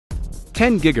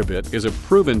10 gigabit is a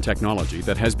proven technology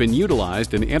that has been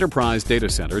utilized in enterprise data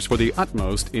centers for the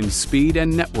utmost in speed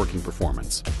and networking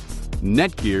performance.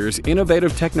 NETGEAR's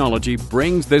innovative technology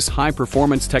brings this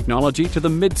high-performance technology to the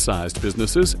mid-sized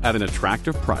businesses at an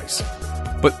attractive price.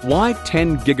 But why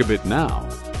 10 gigabit now?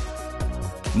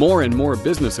 More and more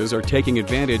businesses are taking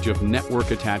advantage of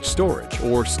network-attached storage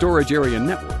or storage area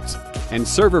networks, and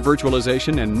server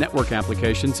virtualization and network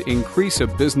applications increase a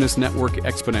business network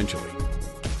exponentially.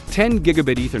 10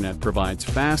 gigabit Ethernet provides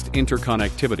fast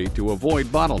interconnectivity to avoid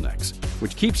bottlenecks,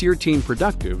 which keeps your team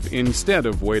productive instead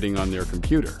of waiting on their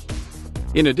computer.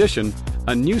 In addition,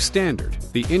 a new standard,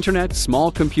 the Internet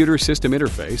Small Computer System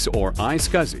Interface, or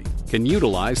iSCSI, can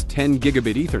utilize 10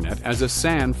 gigabit Ethernet as a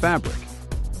SAN fabric.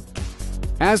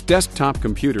 As desktop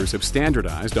computers have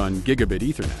standardized on gigabit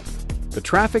Ethernet, the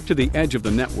traffic to the edge of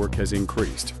the network has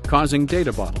increased, causing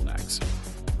data bottlenecks.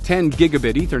 10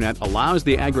 gigabit Ethernet allows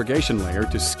the aggregation layer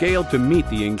to scale to meet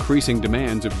the increasing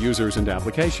demands of users and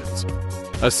applications.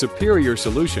 A superior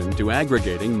solution to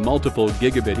aggregating multiple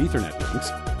gigabit Ethernet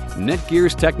links,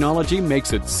 NETGEAR's technology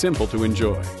makes it simple to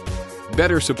enjoy.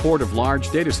 Better support of large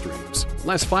data streams,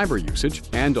 less fiber usage,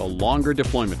 and a longer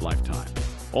deployment lifetime,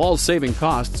 all saving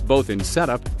costs both in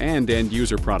setup and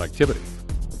end-user productivity.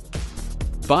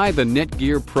 Buy the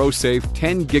NETGEAR ProSafe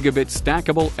 10 gigabit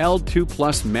stackable L2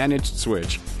 Plus managed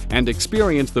switch and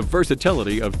experience the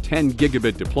versatility of 10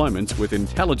 gigabit deployments with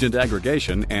intelligent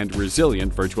aggregation and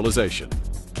resilient virtualization.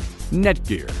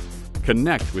 NETGEAR.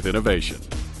 Connect with innovation.